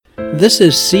This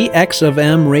is CX of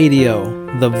M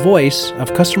Radio, the voice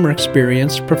of customer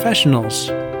experience professionals.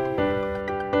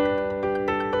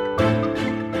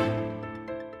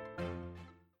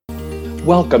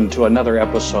 Welcome to another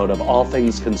episode of All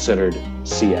Things Considered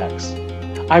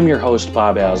CX. I'm your host,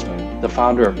 Bob Asman, the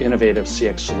founder of Innovative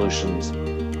CX Solutions,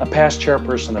 a past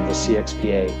chairperson of the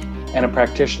CXPA, and a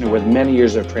practitioner with many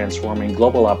years of transforming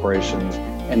global operations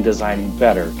and designing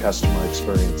better customer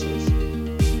experiences.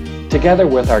 Together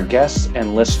with our guests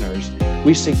and listeners,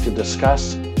 we seek to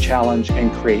discuss, challenge,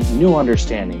 and create new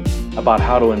understanding about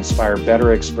how to inspire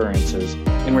better experiences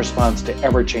in response to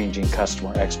ever-changing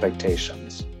customer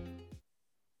expectations.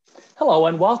 Hello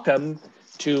and welcome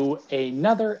to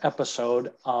another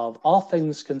episode of All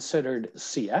Things Considered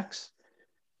CX.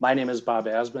 My name is Bob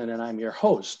Asman and I'm your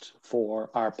host for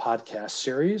our podcast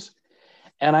series.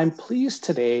 And I'm pleased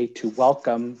today to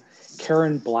welcome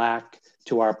Karen Black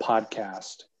to our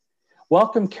podcast.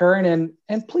 Welcome, Karen,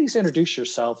 and please introduce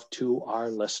yourself to our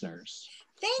listeners.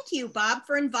 Thank you, Bob,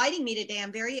 for inviting me today.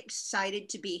 I'm very excited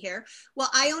to be here. Well,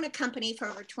 I own a company for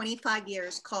over 25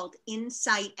 years called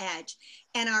Insight Edge,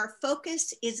 and our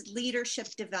focus is leadership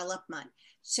development.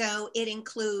 So it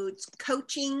includes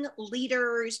coaching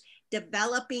leaders,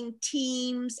 developing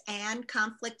teams, and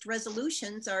conflict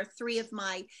resolutions are three of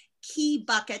my key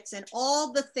buckets and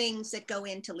all the things that go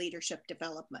into leadership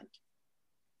development.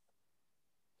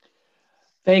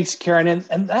 Thanks, Karen.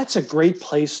 And that's a great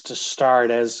place to start.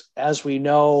 As we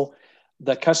know,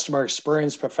 the customer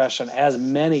experience profession, as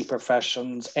many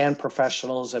professions and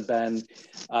professionals, have been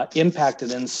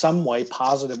impacted in some way,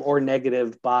 positive or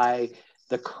negative, by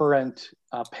the current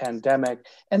pandemic.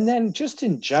 And then just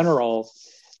in general,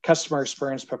 customer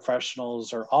experience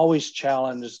professionals are always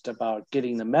challenged about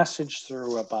getting the message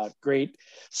through, about great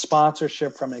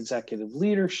sponsorship from executive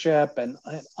leadership and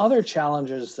other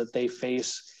challenges that they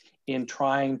face in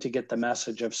trying to get the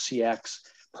message of CX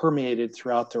permeated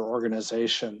throughout their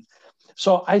organization.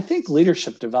 So I think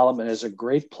leadership development is a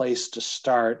great place to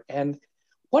start. And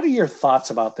what are your thoughts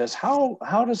about this? How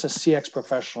does a CX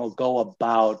professional go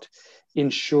about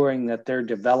ensuring that they're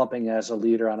developing as a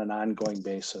leader on an ongoing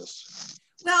basis?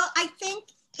 Well, I think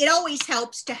it always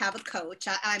helps to have a coach.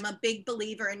 I'm a big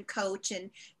believer in coach and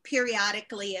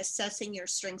periodically assessing your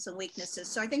strengths and weaknesses.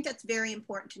 So I think that's very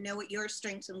important to know what your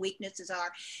strengths and weaknesses are.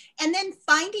 And then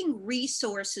finding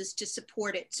resources to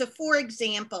support it. So for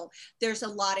example, there's a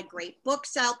lot of great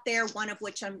books out there, one of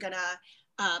which I'm going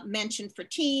to mention for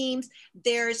teams.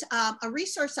 There's a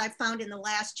resource I found in the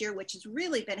last year, which has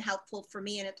really been helpful for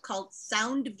me, and it's called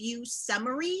SoundView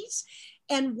Summaries.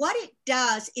 And what it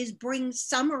does is bring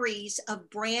summaries of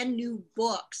brand new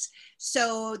books.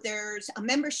 So there's a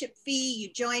membership fee,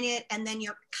 you join it, and then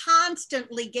you're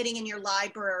constantly getting in your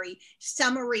library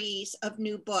summaries of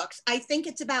new books. I think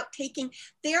it's about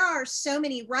there are so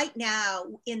many right now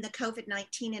in the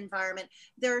COVID-19 environment,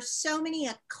 there are so many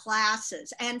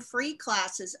classes and free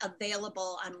classes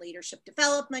available on leadership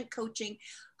development, coaching,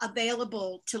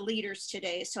 available to leaders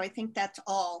today. So I think that's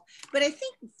all. But I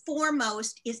think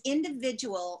foremost is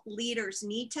individual leaders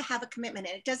need to have a commitment.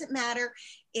 And it doesn't matter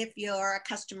if you're a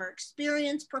customer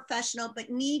experience professional, but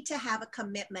need to have a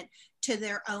commitment to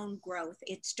their own growth.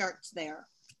 It starts there.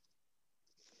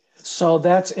 So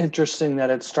that's interesting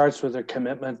that it starts with a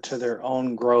commitment to their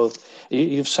own growth.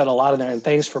 You've said a lot in there, and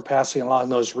thanks for passing along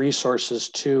those resources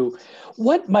too.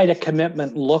 What might a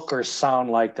commitment look or sound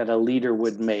like that a leader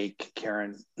would make,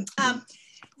 Karen?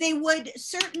 They would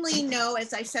certainly know,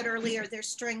 as I said earlier, their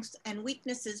strengths and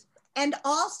weaknesses. And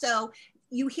also,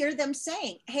 you hear them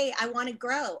saying, hey, I want to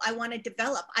grow, I want to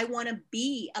develop, I want to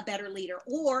be a better leader,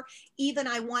 or even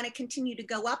I want to continue to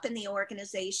go up in the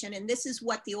organization. And this is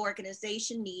what the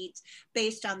organization needs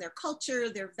based on their culture,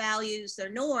 their values, their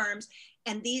norms.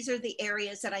 And these are the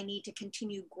areas that I need to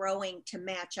continue growing to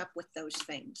match up with those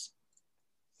things.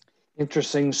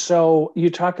 Interesting. So you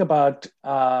talk about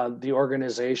the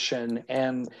organization,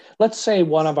 and let's say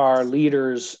one of our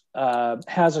leaders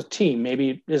has a team. Maybe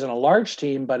it isn't a large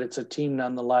team, but it's a team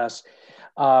nonetheless,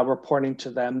 reporting to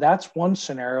them. That's one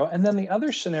scenario. And then the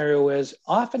other scenario is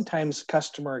oftentimes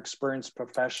customer experience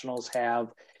professionals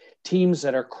have teams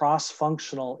that are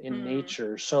cross-functional in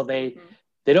nature. So they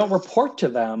don't report to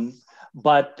them,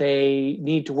 but they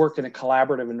need to work in a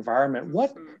collaborative environment.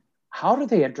 How do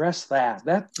they address that?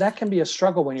 That can be a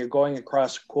struggle when you're going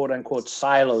across quote unquote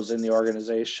silos in the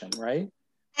organization, right?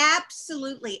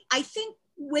 Absolutely. I think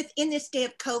within this day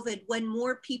of COVID, when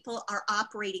more people are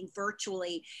operating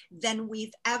virtually than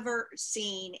we've ever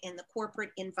seen in the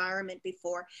corporate environment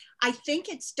before, I think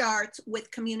it starts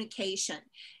with communication.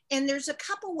 And there's a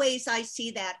couple ways I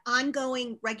see that: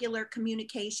 ongoing regular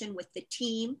communication with the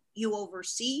team you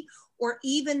oversee, or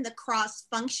even the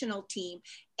cross-functional team,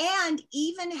 and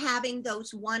even having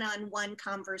those one-on-one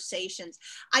conversations.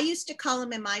 I used to call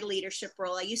them, in my leadership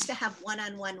role, I used to have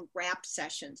one-on-one wrap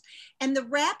sessions. And the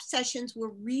wrap sessions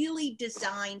were really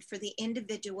designed for the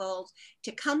individuals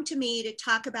to come to me to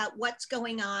talk about what's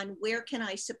going on, where can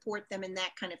I support them, and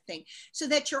that kind of thing, so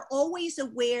that you're always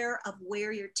aware of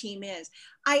where your team is.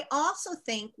 I also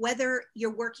think whether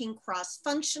you're working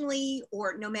cross-functionally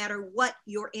or no matter what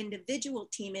your individual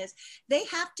team is, they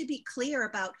have to be clear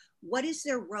about what is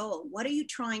their role? What are you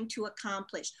trying to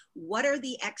accomplish? What are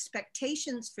the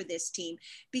expectations for this team?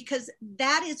 Because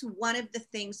that is one of the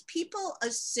things people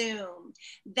assume,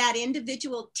 that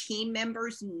individual team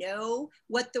members know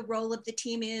what the role of the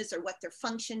team is, or what their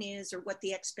function is, or what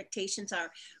the expectations are.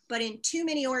 But in too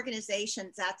many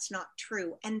organizations, that's not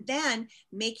true. And then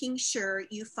making sure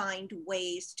you find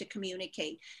ways to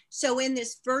communicate. So in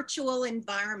this virtual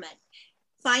environment,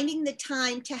 finding the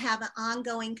time to have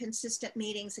ongoing, consistent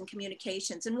meetings and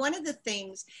communications. And one of the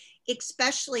things,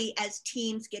 especially as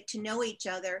teams get to know each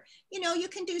other, you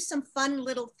can do some fun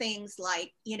little things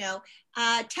like,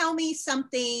 tell me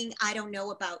something I don't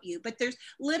know about you. But there's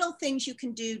little things you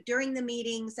can do during the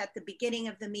meetings, at the beginning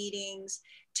of the meetings,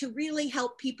 to really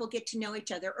help people get to know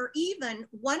each other. Or even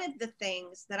one of the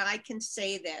things that I can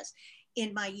say this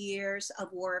in my years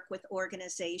of work with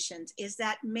organizations is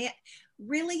that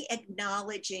really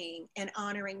acknowledging and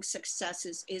honoring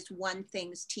successes is one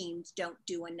thing teams don't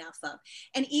do enough of.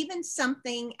 And even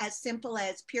something as simple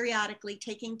as periodically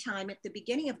taking time at the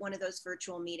beginning of one of those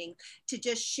virtual meetings to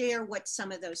just share what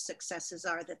some of those successes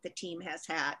are that the team has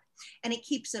had. And it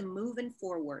keeps them moving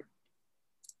forward.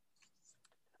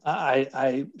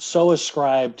 I so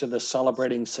ascribe to the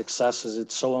celebrating successes.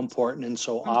 It's so important and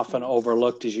so often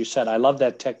overlooked, as you said. I love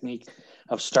that technique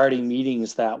of starting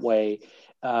meetings that way.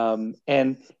 And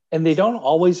they don't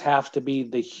always have to be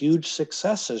the huge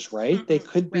successes, right? They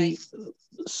could be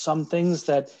some things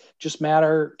that just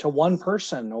matter to one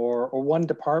person or one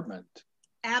department.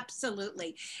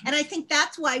 Absolutely. And I think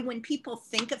that's why when people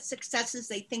think of successes,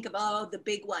 they think of, oh, the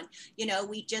big one,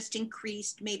 we just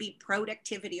increased maybe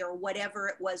productivity or whatever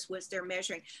it was they're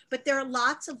measuring. But there are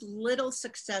lots of little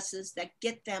successes that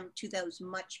get them to those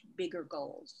much bigger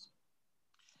goals.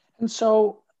 And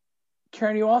so,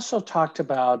 Karen, you also talked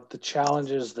about the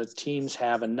challenges that teams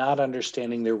have in not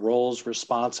understanding their roles,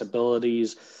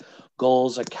 responsibilities,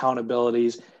 goals,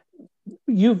 accountabilities.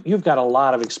 You've got a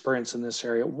lot of experience in this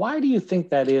area. Why do you think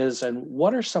that is? And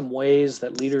what are some ways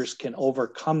that leaders can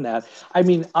overcome that? I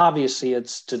mean, obviously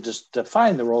it's to just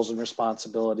define the roles and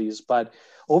responsibilities, but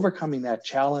overcoming that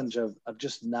challenge of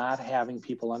just not having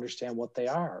people understand what they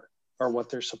are or what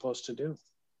they're supposed to do.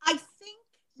 I think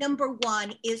number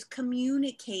one is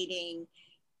communicating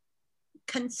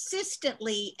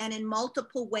consistently and in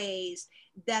multiple ways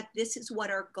that this is what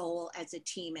our goal as a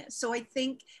team is. So I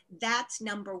think that's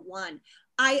number one.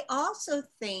 I also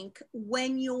think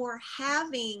when you're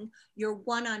having your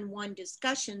one-on-one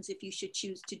discussions, if you should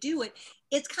choose to do it,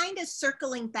 it's kind of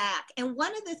circling back. And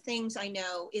one of the things I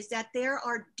know is that there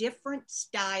are different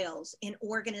styles in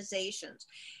organizations.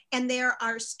 And there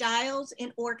are styles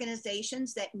in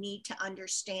organizations that need to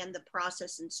understand the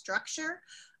process and structure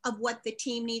of what the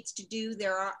team needs to do.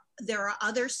 There are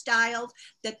other styles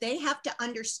that they have to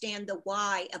understand the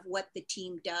why of what the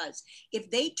team does. If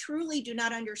they truly do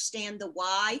not understand the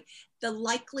why, the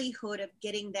likelihood of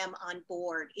getting them on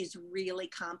board is really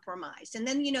compromised. And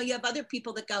then, you have other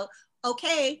people that go,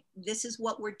 okay, this is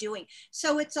what we're doing.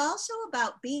 So it's also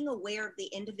about being aware of the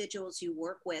individuals you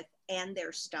work with and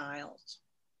their styles.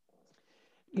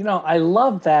 I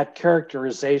love that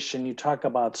characterization. You talk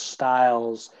about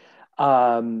styles.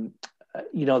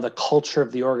 The culture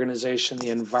of the organization, the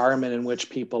environment in which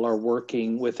people are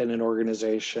working within an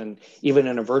organization, even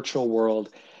in a virtual world.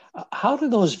 How do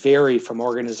those vary from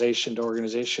organization to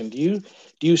organization? Do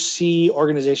you see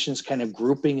organizations kind of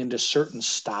grouping into certain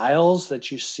styles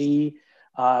that you see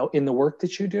in the work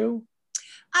that you do?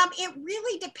 It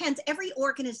really depends. Every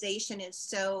organization is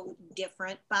so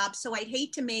different, Bob. So I'd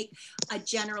hate to make a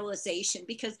generalization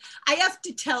because I have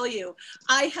to tell you,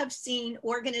 I have seen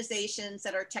organizations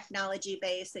that are technology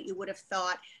based that you would have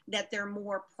thought that they're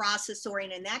more process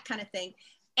oriented and that kind of thing.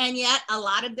 And yet a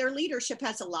lot of their leadership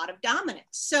has a lot of dominance.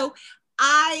 So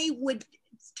I would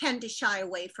tend to shy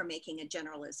away from making a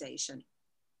generalization.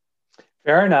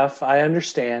 Fair enough. I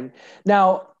understand.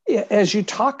 Now, as you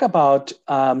talk about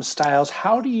styles,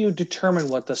 how do you determine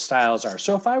what the styles are?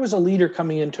 So if I was a leader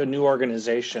coming into a new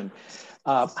organization,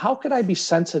 how could I be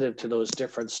sensitive to those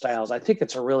different styles? I think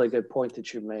it's a really good point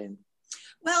that you made.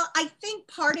 Well, I think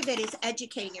part of it is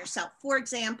educating yourself. For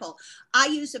example, I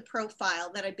use a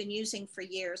profile that I've been using for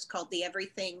years called the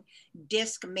Everything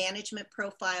Disc Management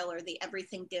Profile or the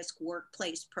Everything Disc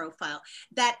Workplace Profile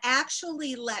that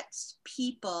actually lets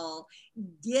people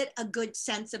get a good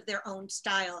sense of their own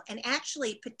style. And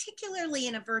actually, particularly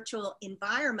in a virtual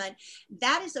environment,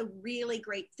 that is a really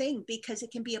great thing because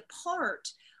it can be a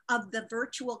part of the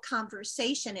virtual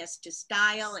conversation as to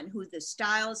style and who the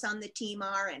styles on the team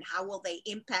are and how will they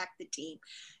impact the team.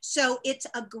 So it's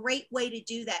a great way to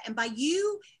do that. And by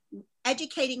you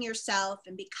educating yourself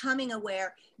and becoming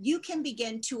aware, you can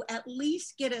begin to at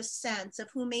least get a sense of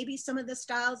who maybe some of the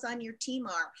styles on your team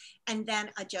are and then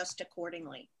adjust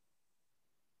accordingly.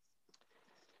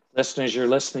 Listeners, you're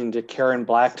listening to Karen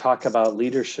Black talk about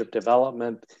leadership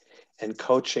development and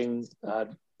coaching.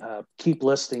 Keep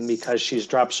listening because she's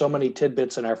dropped so many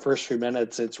tidbits in our first few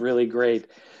minutes. It's really great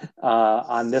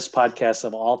on this podcast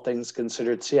of All Things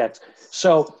Considered CX.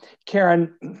 So,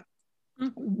 Karen,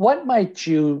 what might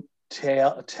you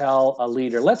tell a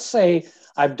leader? Let's say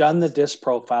I've done the DISC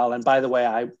profile, and by the way,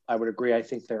 I would agree. I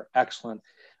think they're excellent.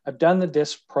 I've done the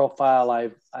DISC profile.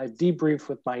 I've debriefed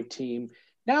with my team.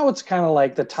 Now it's kind of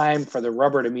like the time for the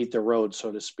rubber to meet the road,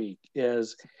 so to speak,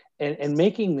 and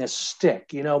making this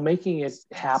stick, making it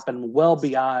happen well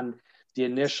beyond the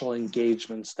initial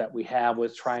engagements that we have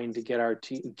with trying to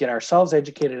get ourselves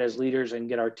educated as leaders and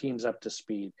get our teams up to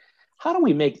speed. How do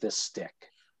we make this stick?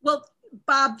 Well,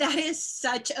 Bob, that is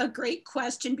such a great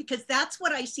question because that's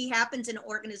what I see happens in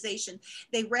organizations.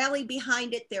 They rally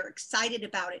behind it. They're excited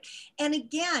about it. And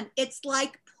again, it's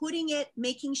like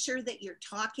making sure that you're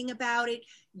talking about it,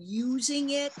 using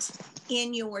it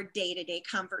in your day-to-day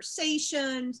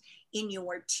conversations, in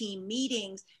your team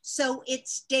meetings, so it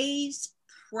stays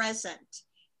present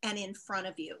and in front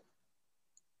of you.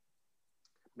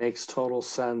 Makes total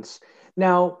sense.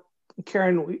 Now,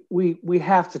 Karen, we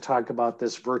have to talk about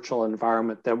this virtual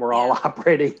environment that we're all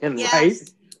operating in, right?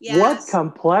 Yes. What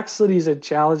complexities and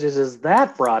challenges has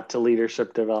that brought to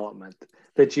leadership development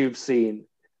that you've seen?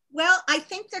 Well, I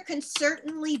think there can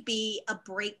certainly be a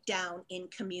breakdown in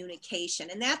communication.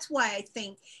 And that's why I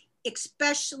think,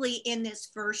 especially in this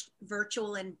first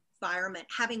virtual environment,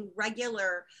 having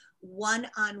regular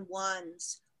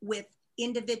one-on-ones with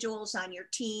individuals on your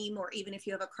team, or even if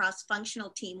you have a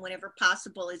cross-functional team, whenever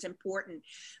possible, is important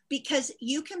because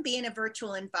you can be in a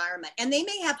virtual environment and they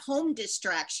may have home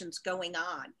distractions going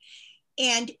on.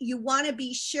 And you want to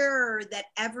be sure that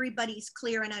everybody's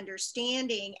clear and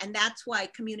understanding. And that's why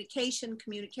communication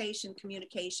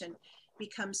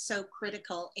becomes so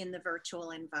critical in the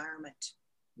virtual environment.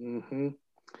 Mm-hmm.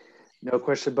 No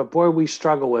question. But boy, we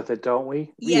struggle with it, don't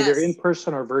we? Yes. Either in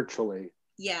person or virtually.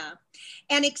 Yeah.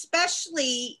 And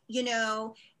especially,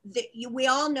 we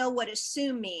all know what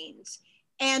assume means.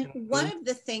 And one of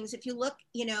the things, if you look,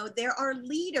 there are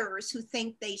leaders who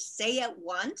think they say it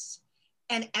once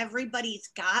and everybody's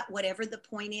got whatever the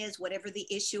point is, whatever the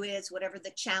issue is, whatever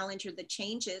the challenge or the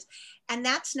change is. And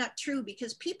that's not true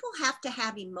because people have to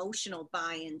have emotional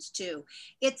buy-ins too.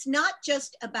 It's not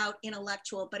just about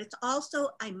intellectual, but it's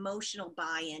also emotional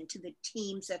buy-in to the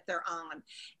teams that they're on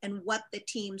and what the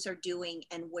teams are doing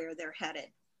and where they're headed.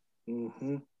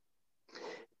 Mm-hmm.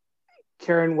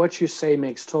 Karen, what you say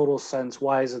makes total sense.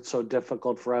 Why is it so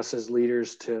difficult for us as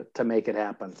leaders to make it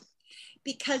happen?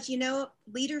 Because,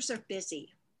 leaders are busy.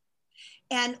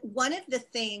 And one of the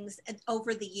things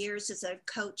over the years as I've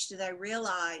coached that I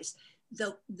realized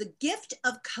the gift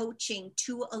of coaching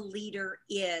to a leader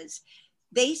is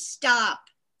they stop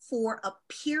for a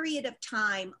period of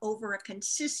time over a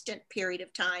consistent period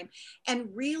of time and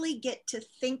really get to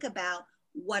think about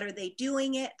what are they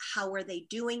doing it, how are they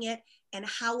doing it, and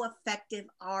how effective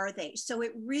are they? So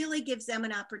it really gives them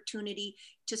an opportunity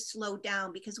to slow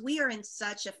down because we are in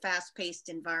such a fast-paced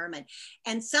environment.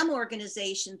 And some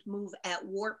organizations move at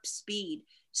warp speed.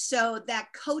 So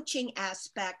that coaching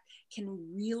aspect can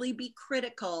really be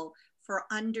critical for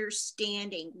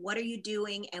understanding what are you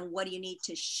doing and what do you need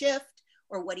to shift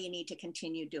or what do you need to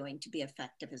continue doing to be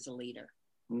effective as a leader.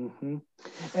 Mm-hmm.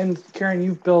 And Karen,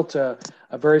 you've built a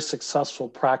very successful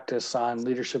practice on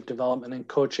leadership development and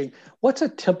coaching. What's a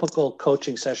typical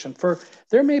coaching session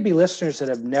there may be listeners that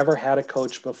have never had a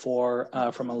coach before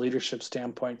from a leadership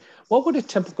standpoint. What would a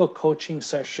typical coaching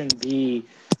session be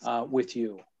with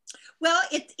you? Well,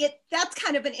 that's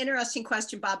kind of an interesting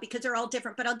question, Bob, because they're all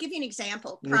different. But I'll give you an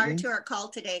example. Prior to our call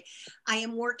today, I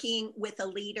am working with a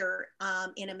leader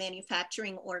in a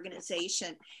manufacturing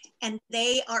organization, and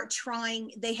they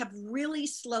have really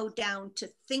slowed down to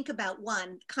think about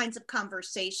kinds of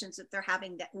conversations that they're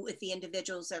having with the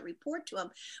individuals that report to them,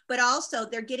 but also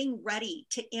they're getting ready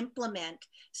to implement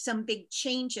some big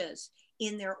changes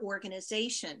in their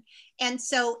organization. And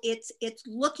so it's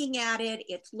looking at it,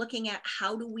 it's looking at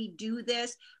how do we do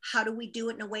this? How do we do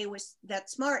it in a way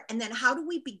that's smart? And then how do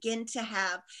we begin to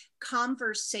have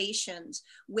conversations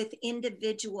with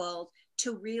individuals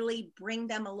to really bring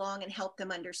them along and help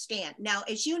them understand? Now,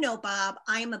 as you know, Bob,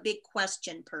 I am a big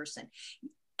question person.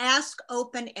 Ask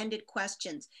open-ended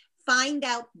questions. Find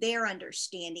out their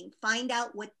understanding, find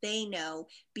out what they know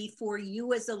before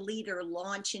you as a leader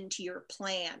launch into your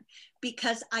plan.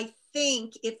 Because I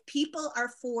think if people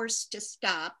are forced to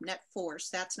stop, not force,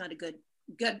 that's not a good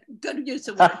use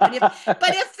of word, but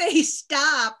if they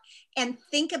stop and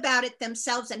think about it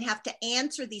themselves and have to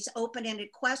answer these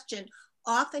open-ended questions,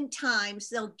 oftentimes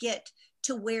they'll get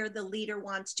to where the leader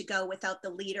wants to go without the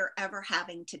leader ever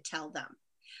having to tell them.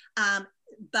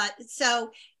 So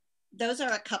those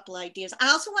are a couple ideas. I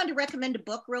also wanted to recommend a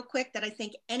book real quick that I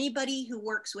think anybody who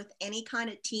works with any kind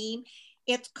of team,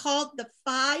 it's called The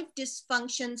 5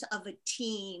 Dysfunctions of a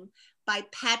Team by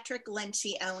Patrick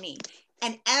Lencioni.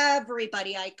 And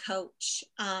everybody I coach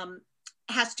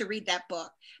has to read that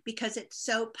book because it's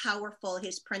so powerful,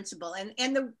 his principle.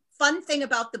 And the fun thing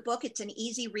about the book, it's an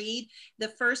easy read. The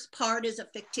first part is a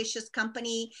fictitious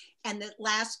company, and the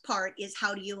last part is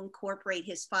how do you incorporate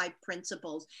his 5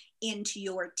 principles into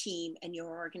your team and your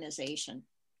organization.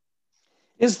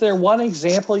 Is there one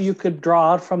example you could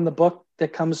draw out from the book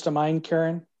that comes to mind,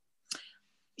 Karen?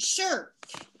 Sure.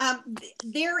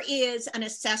 There is an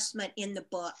assessment in the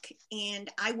book, and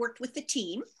I worked with the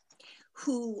team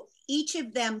who each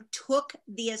of them took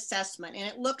the assessment, and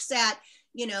it looks at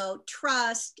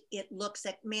trust, it looks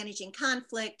at managing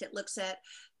conflict, it looks at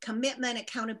commitment,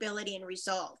 accountability, and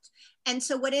results. And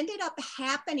so what ended up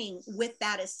happening with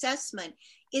that assessment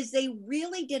is they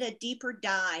really did a deeper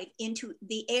dive into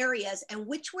the areas and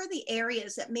which were the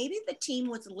areas that maybe the team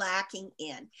was lacking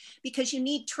in, because you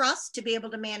need trust to be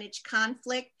able to manage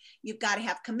conflict. You've got to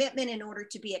have commitment in order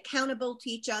to be accountable to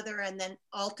each other. And then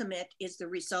ultimate is the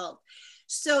result.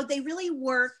 So they really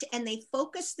worked and they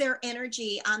focused their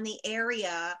energy on the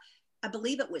area, I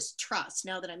believe it was trust,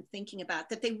 now that I'm thinking about it,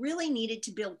 that they really needed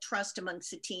to build trust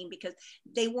amongst the team because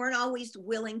they weren't always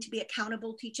willing to be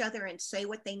accountable to each other and say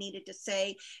what they needed to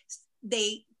say.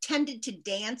 They tended to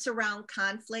dance around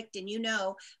conflict, and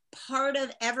part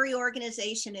of every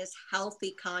organization is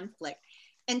healthy conflict.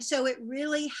 And so it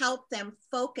really helped them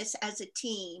focus as a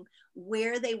team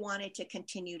where they wanted to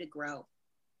continue to grow.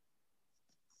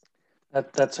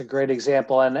 That's a great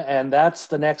example. And that's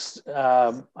the next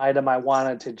item I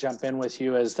wanted to jump in with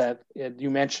you is that you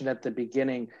mentioned at the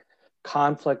beginning,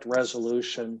 conflict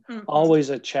resolution, always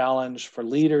a challenge for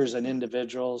leaders and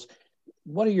individuals.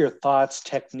 What are your thoughts,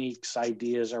 techniques,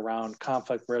 ideas around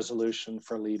conflict resolution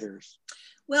for leaders?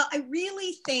 Well, I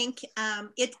really think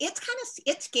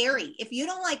it's scary. If you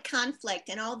don't like conflict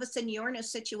and all of a sudden you're in a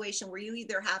situation where you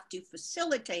either have to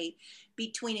facilitate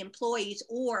between employees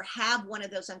or have one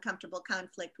of those uncomfortable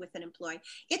conflict with an employee,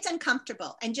 it's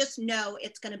uncomfortable, and just know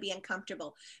it's going to be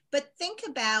uncomfortable. But think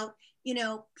about,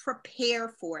 prepare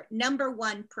for it. Number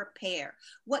one, prepare.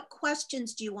 What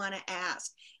questions do you want to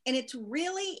ask? And it's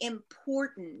really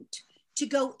important to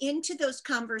go into those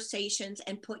conversations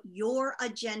and put your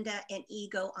agenda and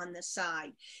ego on the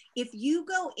side. If you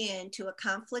go into a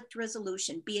conflict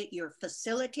resolution, be it you're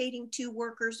facilitating 2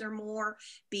 workers or more,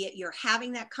 be it you're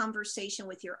having that conversation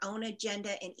with your own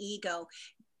agenda and ego,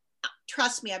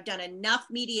 trust me, I've done enough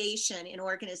mediation in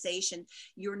organization.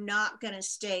 You're not going to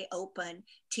stay open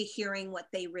to hearing what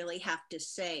they really have to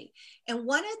say. And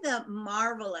one of the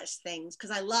marvelous things, because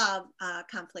I love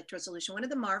conflict resolution, one of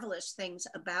the marvelous things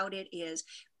about it is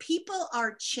people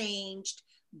are changed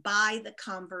by the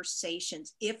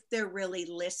conversations if they're really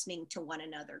listening to one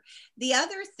another. The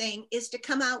other thing is to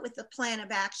come out with a plan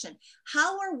of action.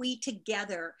 How are we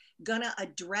together going to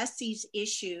address these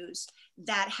issues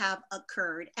that have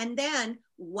occurred? And then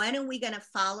when are we going to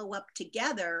follow up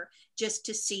together just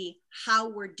to see how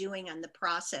we're doing on the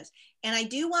process? And I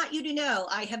do want you to know,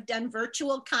 I have done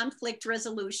virtual conflict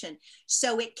resolution,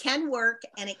 so it can work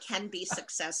and it can be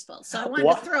successful. So I wanted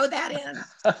to throw that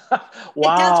in.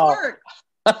 Wow. It does work.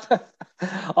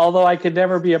 Although I could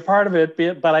never be a part of it,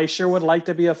 but I sure would like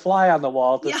to be a fly on the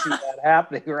wall to see that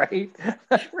happening, right?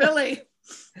 Really?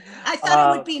 I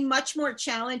thought it would be much more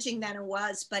challenging than it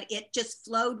was, but it just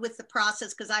flowed with the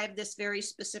process because I have this very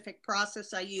specific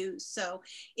process I use. So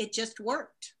it just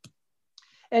worked.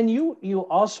 And you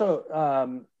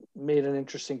also made an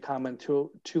interesting comment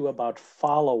too about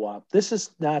follow-up. This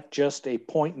is not just a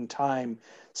point in time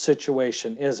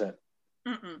situation, is it?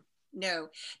 Mm-mm. No,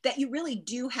 that you really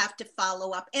do have to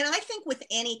follow up. And I think with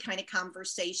any kind of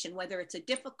conversation, whether it's a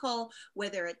difficult,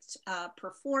 whether it's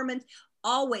performance,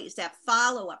 always that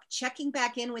follow-up, checking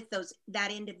back in with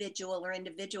that individual or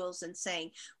individuals and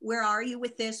saying, where are you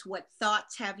with this? What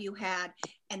thoughts have you had?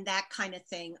 And that kind of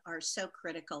thing are so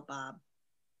critical, Bob.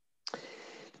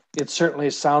 It certainly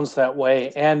sounds that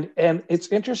way. And it's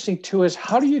interesting too, is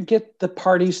how do you get the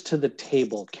parties to the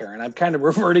table, Karen? I'm kind of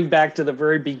reverting back to the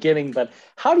very beginning, but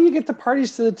how do you get the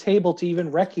parties to the table to even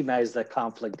recognize that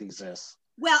conflict exists?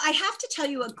 Well, I have to tell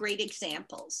you a great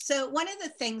example. So one of the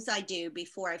things I do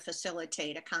before I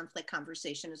facilitate a conflict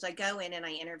conversation is I go in and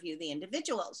I interview the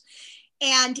individuals.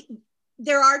 And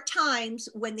there are times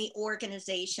when the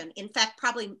organization, in fact,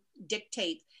 probably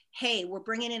dictates, hey, we're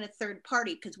bringing in a third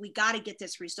party because we got to get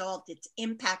this resolved. It's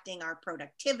impacting our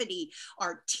productivity,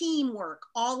 our teamwork,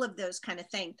 all of those kind of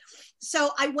things.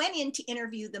 So I went in to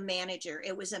interview the manager.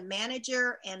 It was a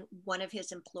manager and one of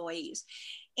his employees.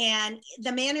 And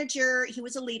the manager, he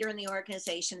was a leader in the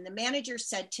organization. The manager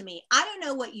said to me, I don't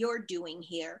know what you're doing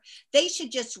here. They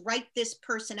should just write this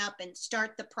person up and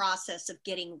start the process of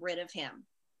getting rid of him.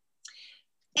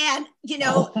 And,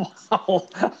 yeah,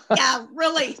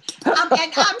 really.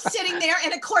 And I'm sitting there,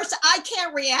 and of course, I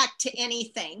can't react to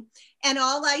anything. And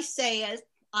all I say is,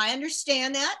 I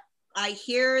understand that. I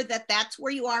hear that that's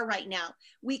where you are right now.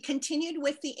 We continued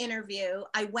with the interview.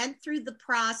 I went through the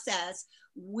process.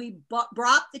 We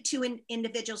brought the two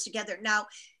individuals together. Now,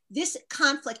 this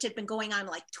conflict had been going on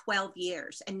like 12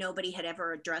 years, and nobody had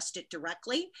ever addressed it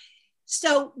directly.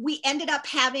 So we ended up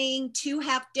having 2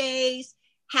 half days,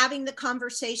 having the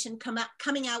conversation,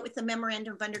 coming out with the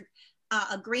memorandum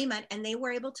of agreement, and they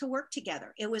were able to work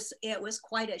together. It was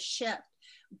quite a shift.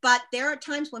 But there are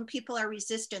times when people are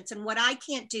resistant, and what I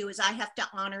can't do is I have to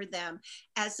honor them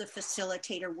as a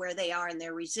facilitator where they are in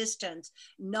their resistance,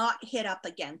 not hit up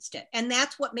against it. And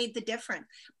that's what made the difference.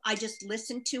 I just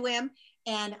listened to him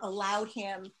and allowed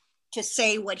him to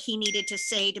say what he needed to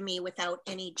say to me without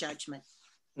any judgment.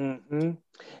 Mm-hmm.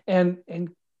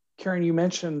 And Karen, you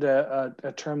mentioned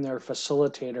a term there,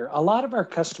 facilitator. A lot of our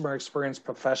customer experience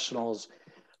professionals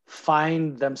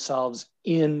find themselves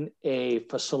in a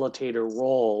facilitator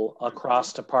role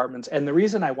across departments. And the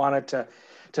reason I wanted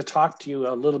to talk to you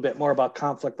a little bit more about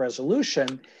conflict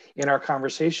resolution in our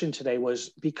conversation today was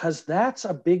because that's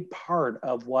a big part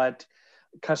of what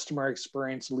customer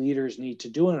experience leaders need to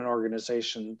do in an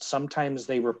organization. Sometimes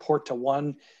they report to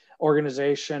one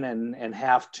organization and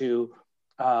have to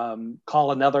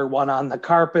call another one on the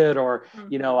carpet or,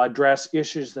 address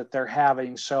issues that they're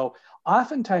having. So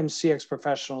oftentimes CX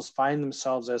professionals find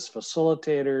themselves as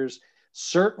facilitators,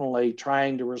 certainly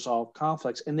trying to resolve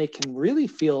conflicts, and they can really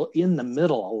feel in the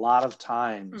middle a lot of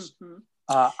times.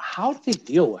 Mm-hmm. How do they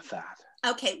deal with that?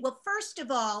 Okay, well, first of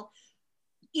all,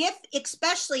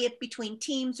 especially if between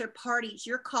teams or parties,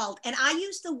 you're called, and I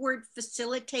use the word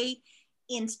facilitate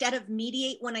instead of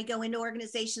mediate when I go into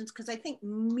organizations, because I think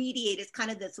mediate is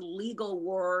kind of this legal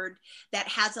word that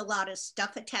has a lot of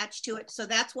stuff attached to it. So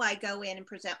that's why I go in and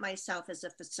present myself as a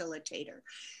facilitator.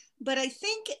 But I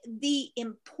think the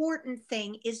important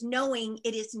thing is knowing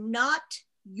it is not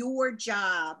your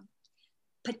job,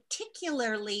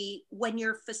 particularly when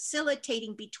you're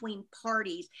facilitating between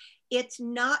parties. It's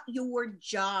not your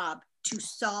job to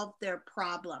solve their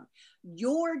problem.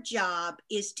 Your job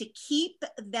is to keep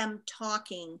them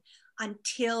talking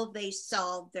until they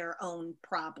solve their own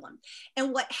problem.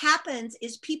 And what happens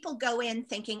is people go in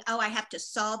thinking, oh, I have to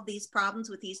solve these problems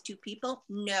with these two people.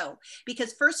 No,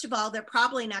 because first of all, they're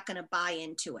probably not going to buy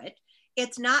into it.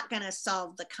 It's not going to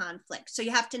solve the conflict. So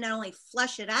you have to not only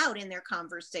flesh it out in their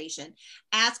conversation,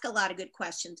 ask a lot of good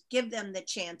questions, give them the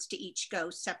chance to each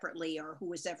go separately or who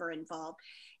was ever involved,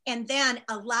 and then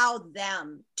allow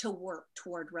them to work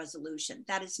toward resolution.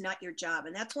 That is not your job.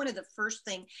 And that's one of the first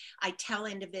things I tell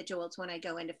individuals when I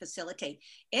go in to facilitate.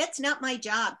 It's not my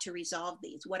job to resolve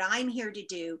these. What I'm here to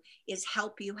do is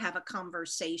help you have a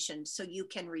conversation so you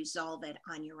can resolve it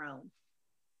on your own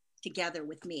together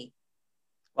with me.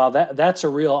 Well, that's a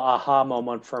real aha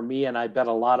moment for me, and I bet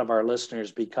a lot of our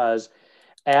listeners, because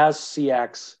as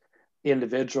CX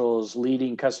individuals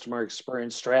leading customer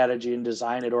experience strategy and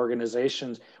design at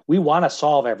organizations, we want to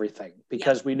solve everything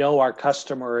because we know our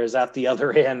customer is at the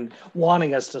other end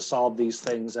wanting us to solve these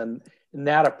things. And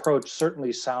that approach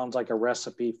certainly sounds like a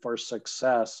recipe for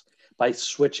success. by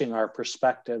switching our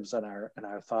perspectives and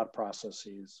our thought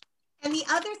processes. And the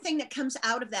other thing that comes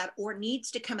out of that, or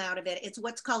needs to come out of it, is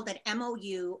what's called an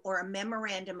MOU, or a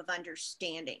Memorandum of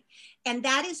Understanding. And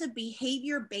that is a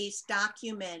behavior-based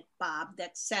document, Bob,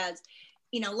 that says,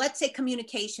 let's say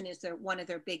communication is one of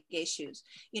their big issues.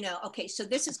 Okay, so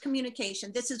this is communication.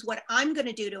 This is what I'm going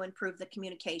to do to improve the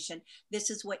communication. This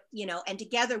is what, and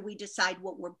together we decide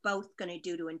what we're both going to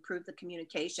do to improve the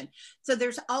communication. So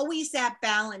there's always that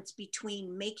balance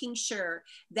between making sure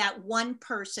that one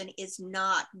person is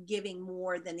not giving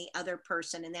more than the other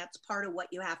person. And that's part of what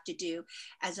you have to do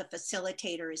as a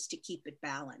facilitator, is to keep it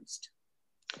balanced.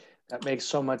 That makes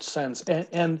so much sense.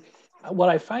 And what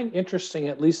I find interesting,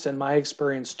 at least in my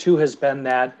experience too, has been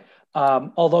that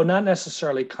although not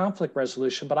necessarily conflict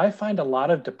resolution, but I find a lot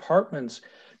of departments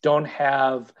don't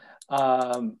have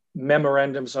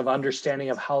memorandums of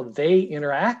understanding of how they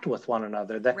interact with one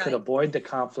another that could avoid the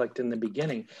conflict in the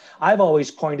beginning. I've always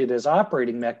coined it as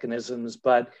operating mechanisms,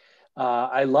 but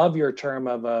I love your term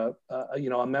of a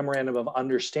memorandum of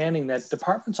understanding, that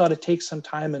departments ought to take some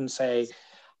time and say,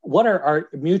 what are our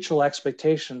mutual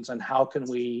expectations, and how can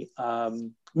we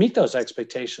meet those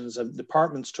expectations of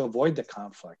departments to avoid the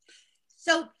conflict?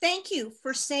 So thank you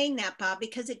for saying that, Bob,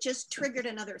 because it just triggered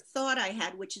another thought I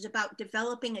had, which is about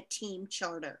developing a team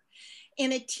charter.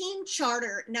 And a team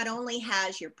charter not only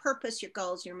has your purpose, your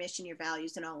goals, your mission, your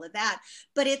values, and all of that,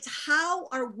 but it's how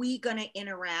are we going to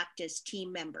interact as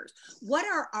team members? What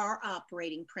are our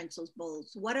operating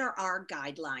principles? What are our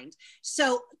guidelines?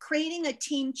 So creating a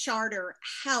team charter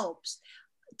helps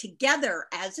together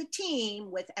as a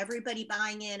team, with everybody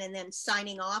buying in and then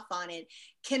signing off on it,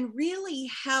 can really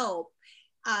help.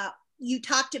 You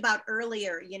talked about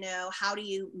earlier, how do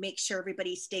you make sure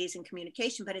everybody stays in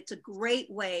communication, but it's a great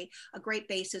way, a great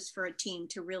basis for a team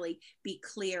to really be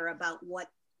clear about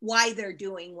why they're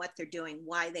doing what they're doing,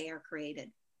 why they are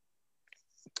created.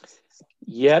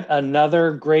 Yet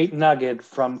another great nugget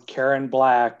from Karen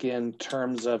Black in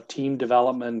terms of team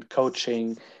development,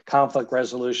 coaching, conflict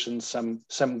resolution,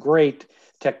 some great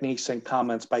techniques and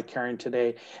comments by Karen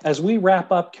today. As we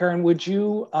wrap up, Karen, would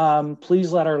you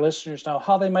please let our listeners know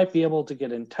how they might be able to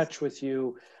get in touch with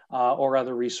you or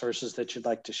other resources that you'd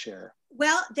like to share?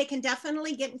 Well, they can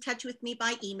definitely get in touch with me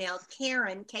by email,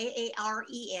 Karen,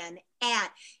 Karen,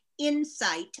 at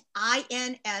insight,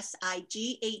 INSIGHT,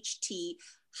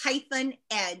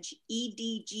 -edge,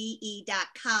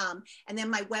 EDGE.com. And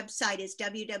then my website is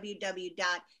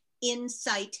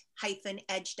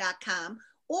www.insight-edge.com.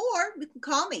 Or you can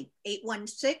call me,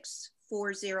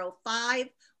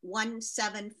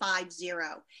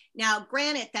 816-405-1750. Now,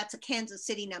 granted, that's a Kansas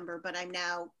City number, but I'm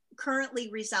now currently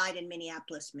reside in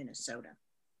Minneapolis, Minnesota.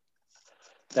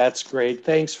 That's great.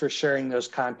 Thanks for sharing those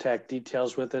contact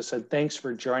details with us. And thanks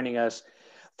for joining us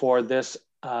for this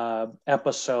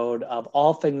episode of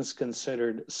All Things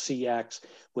Considered CX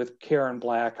with Karen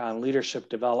Black on leadership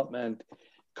development,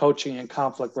 coaching, and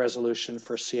conflict resolution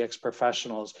for CX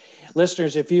professionals.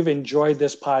 Listeners, if you've enjoyed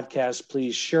this podcast,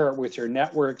 please share it with your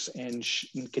networks and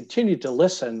continue to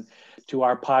listen to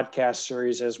our podcast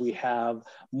series as we have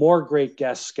more great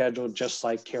guests scheduled just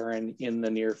like Karen in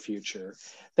the near future.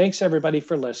 Thanks everybody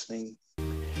for listening.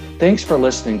 Thanks for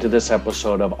listening to this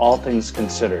episode of All Things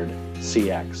Considered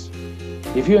CX.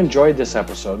 If you enjoyed this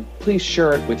episode, please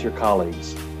share it with your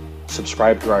colleagues.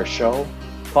 Subscribe to our show,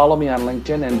 follow me on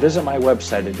LinkedIn, and visit my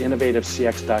website at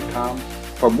innovativecx.com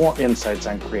for more insights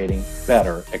on creating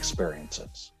better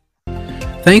experiences.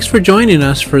 Thanks for joining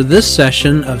us for this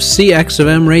session of CX of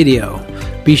M Radio.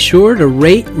 Be sure to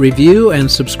rate, review, and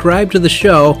subscribe to the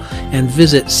show, and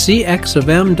visit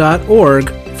cxofm.org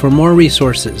for more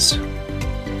resources.